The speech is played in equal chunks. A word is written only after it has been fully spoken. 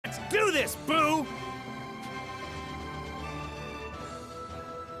do this, Boo!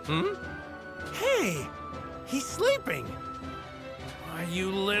 Hmm? Hey! He's sleeping! Are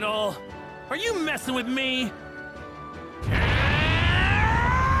you little? Are you messing with me?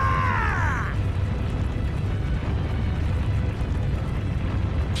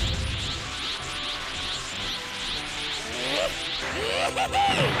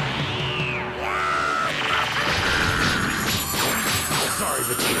 Sorry,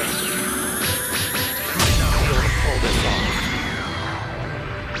 Vegeta. Might not be able to pull this off.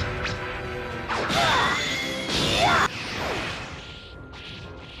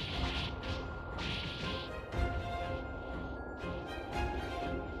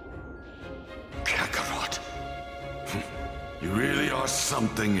 Kakarot. You really are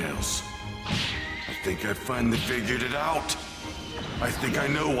something else. I think I finally figured it out. I think I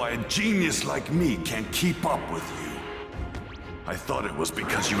know why a genius like me can't keep up with you. I thought it was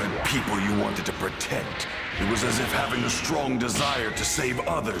because you had people you wanted to protect. It was as if having a strong desire to save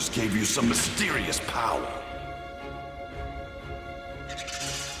others gave you some mysterious power.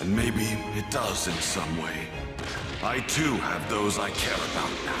 And maybe it does in some way. I too have those I care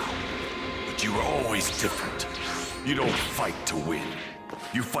about now. But you are always different. You don't fight to win.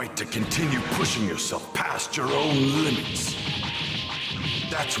 You fight to continue pushing yourself past your own limits.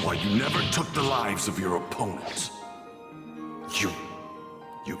 That's why you never took the lives of your opponents.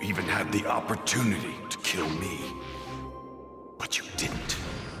 You even had the opportunity to kill me. But you didn't.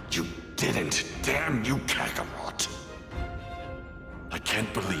 You didn't. Damn you, Kakarot. I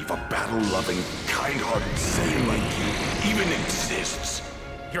can't believe a battle-loving, kind-hearted Saiyan like you even exists.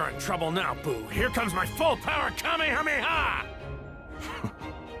 You're in trouble now, Boo. Here comes my full-power Kamehameha!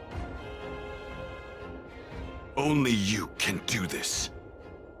 Only you can do this.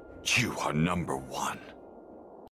 You are #1.